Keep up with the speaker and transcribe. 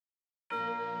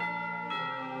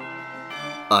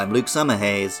I'm Luke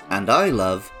Summerhays, and I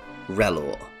love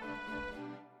Rellor.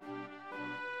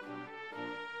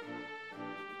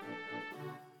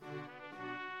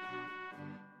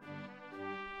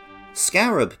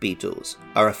 Scarab beetles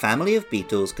are a family of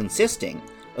beetles consisting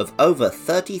of over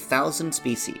 30,000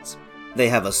 species. They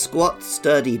have a squat,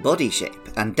 sturdy body shape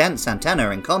and dense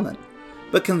antennae in common,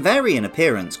 but can vary in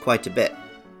appearance quite a bit.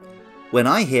 When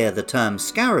I hear the term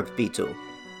scarab beetle,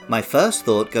 my first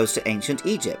thought goes to ancient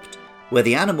Egypt, where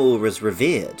the animal was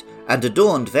revered and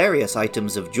adorned various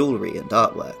items of jewellery and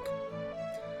artwork.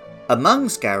 Among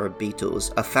scarab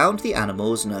beetles are found the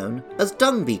animals known as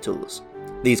dung beetles.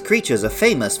 These creatures are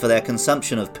famous for their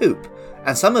consumption of poop,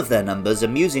 and some of their numbers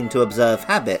amusing to observe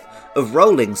habit of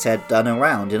rolling said dung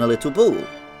around in a little ball.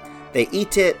 They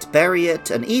eat it, bury it,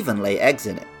 and even lay eggs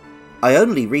in it. I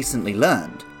only recently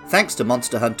learned, thanks to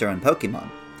Monster Hunter and Pokemon,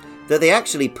 that they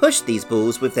actually push these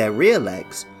balls with their rear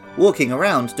legs, walking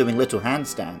around doing little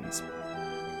handstands.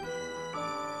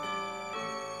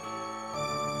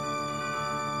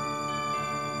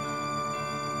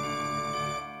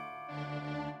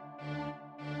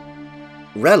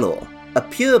 Rellor, a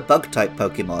pure bug-type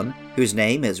Pokemon whose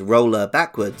name is Roller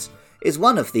backwards, is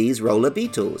one of these roller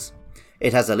beetles.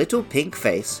 It has a little pink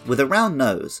face with a round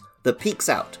nose that peeks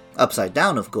out, upside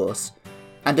down of course,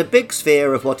 and a big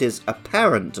sphere of what is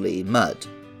apparently mud.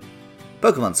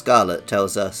 Pokemon Scarlet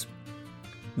tells us,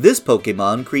 "This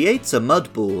Pokemon creates a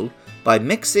mud ball by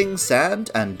mixing sand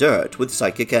and dirt with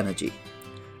psychic energy.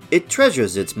 It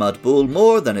treasures its mud ball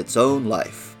more than its own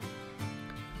life."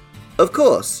 Of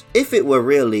course, if it were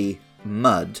really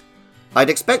mud, I'd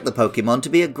expect the Pokemon to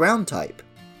be a ground type.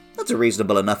 That's a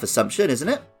reasonable enough assumption, isn't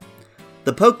it?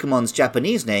 The Pokemon's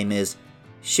Japanese name is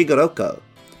Shigoroko,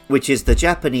 which is the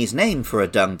Japanese name for a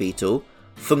dung beetle,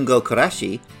 Fungo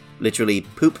Kurashi, literally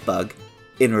poop bug,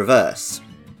 in reverse.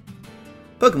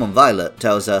 Pokemon Violet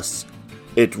tells us,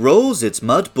 "It rolls its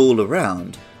mud ball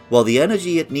around while the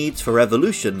energy it needs for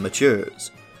evolution matures.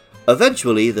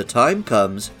 Eventually the time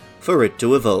comes for it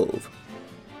to evolve."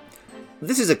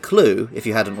 This is a clue if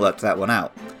you hadn't worked that one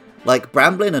out. Like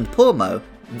Bramblin and Pawmo,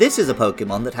 this is a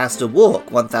Pokemon that has to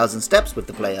walk 1,000 steps with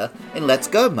the player in Let's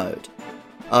Go mode.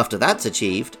 After that's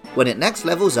achieved, when it next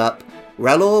levels up,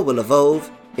 Rellor will evolve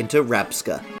into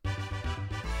Rabsca.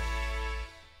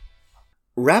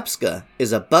 Rabsca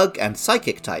is a bug and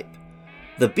psychic type.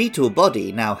 The beetle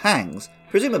body now hangs,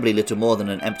 presumably little more than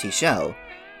an empty shell,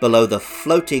 below the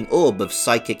floating orb of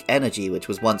psychic energy which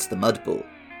was once the mud ball.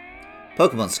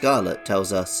 Pokemon Scarlet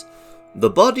tells us, "The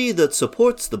body that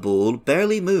supports the ball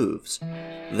barely moves.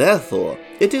 Therefore,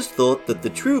 it is thought that the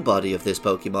true body of this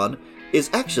Pokemon is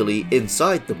actually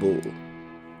inside the ball."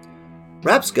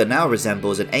 Rabsca now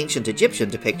resembles an ancient Egyptian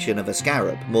depiction of a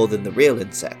scarab more than the real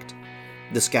insect.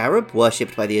 The scarab,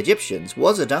 worshipped by the Egyptians,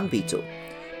 was a dung beetle,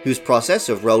 whose process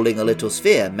of rolling a little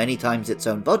sphere many times its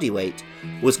own body weight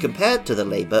was compared to the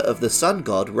labour of the sun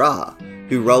god Ra,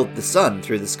 who rolled the sun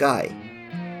through the sky.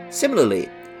 Similarly,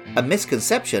 a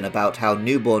misconception about how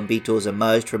newborn beetles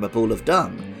emerged from a pool of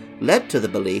dung led to the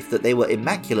belief that they were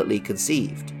immaculately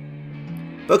conceived.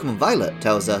 Pokemon Violet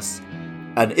tells us,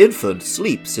 "An infant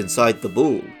sleeps inside the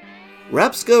ball.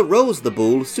 Rabsca rolls the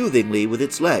ball soothingly with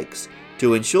its legs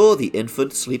to ensure the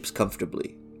infant sleeps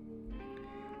comfortably."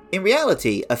 In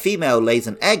reality, a female lays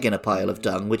an egg in a pile of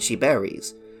dung which she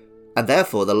buries, and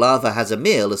therefore the larva has a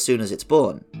meal as soon as it's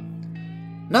born.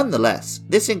 Nonetheless,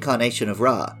 this incarnation of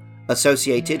Ra,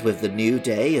 associated with the new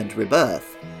day and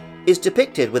rebirth, is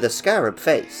depicted with a scarab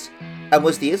face, and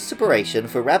was the inspiration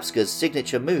for Rabsca's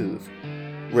signature move,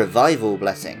 Revival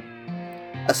Blessing.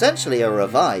 Essentially a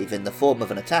revive in the form of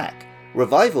an attack,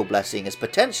 Revival Blessing is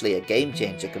potentially a game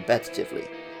changer competitively.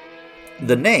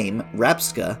 The name,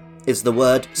 Rabsca, is the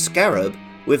word scarab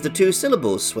with the two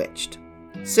syllables switched.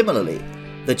 Similarly,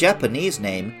 the Japanese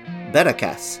name,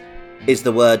 Berakas, is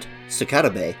the word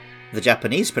Sukarabe, the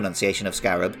Japanese pronunciation of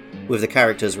scarab, with the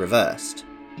characters reversed.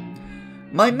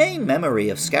 My main memory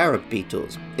of scarab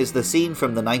beetles is the scene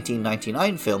from the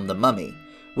 1999 film The Mummy,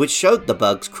 which showed the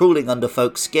bugs crawling under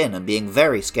folks' skin and being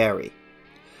very scary.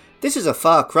 This is a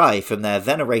far cry from their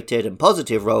venerated and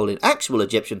positive role in actual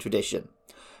Egyptian tradition,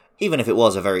 even if it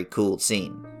was a very cool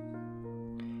scene.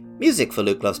 Music for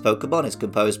Luke Loves Pokemon is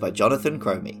composed by Jonathan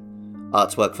Cromie.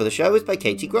 Artwork for the show is by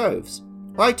Katie Groves.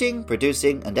 Writing,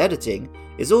 producing, and editing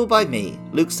is all by me,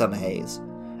 Luke Summerhays,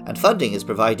 and funding is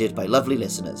provided by lovely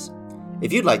listeners.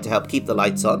 If you'd like to help keep the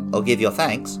lights on, or give your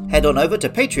thanks, head on over to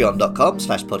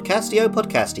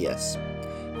patreon.com/podcastio-podcastius.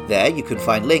 There you can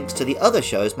find links to the other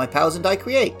shows my pals and I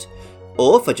create,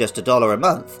 or for just $1 a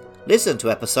month, listen to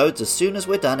episodes as soon as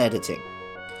we're done editing.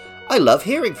 I love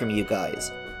hearing from you guys.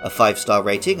 A 5-star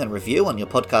rating and review on your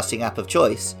podcasting app of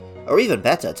choice, or even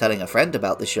better, telling a friend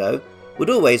about the show, would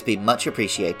always be much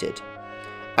appreciated.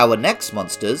 Our next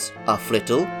monsters are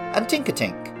Flittle and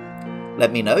Tinkertink.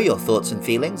 Let me know your thoughts and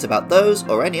feelings about those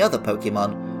or any other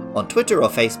Pokemon on Twitter or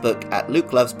Facebook at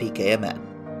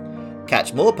LukeLovesPKMN.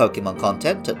 Catch more Pokemon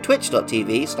content at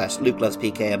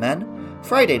twitch.tv/LukeLovesPKMN,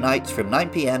 Friday nights from 9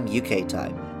 PM UK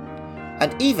time.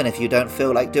 And even if you don't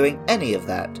feel like doing any of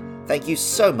that, thank you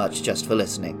so much just for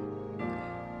listening.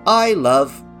 I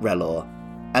love Rellor,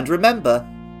 and remember,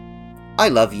 I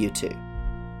love you too.